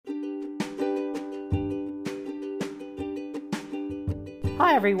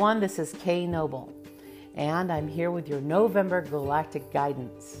Hi everyone, this is Kay Noble, and I'm here with your November Galactic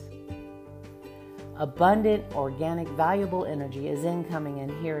Guidance. Abundant, organic, valuable energy is incoming,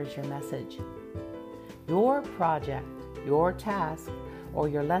 and here is your message. Your project, your task, or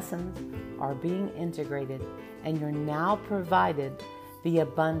your lessons are being integrated, and you're now provided the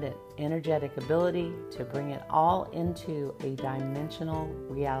abundant, energetic ability to bring it all into a dimensional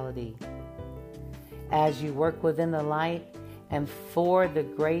reality. As you work within the light and for the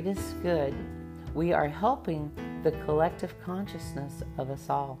greatest good, we are helping the collective consciousness of us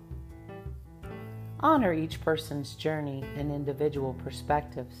all. Honor each person's journey and individual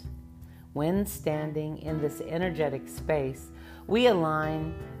perspectives. When standing in this energetic space, we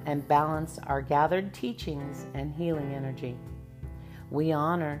align and balance our gathered teachings and healing energy. We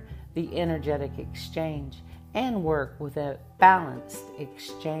honor the energetic exchange and work with a balanced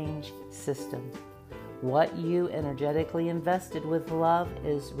exchange system. What you energetically invested with love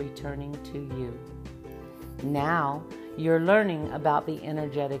is returning to you. Now you're learning about the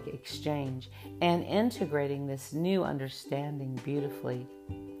energetic exchange and integrating this new understanding beautifully.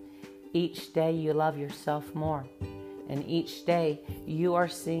 Each day you love yourself more, and each day you are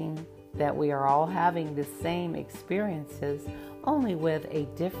seeing that we are all having the same experiences, only with a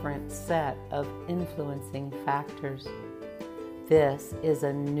different set of influencing factors. This is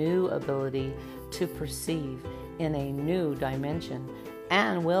a new ability to perceive in a new dimension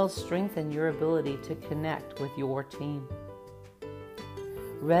and will strengthen your ability to connect with your team.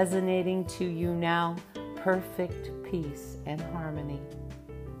 Resonating to you now, perfect peace and harmony.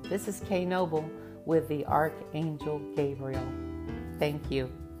 This is Kay Noble with the Archangel Gabriel. Thank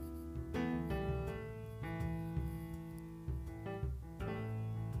you.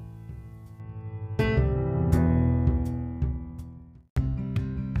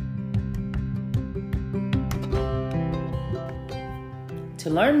 To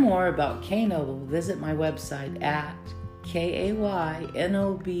learn more about Kay Noble, visit my website at kaynoble.com.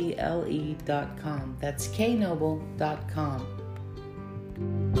 That's kaynoble.com.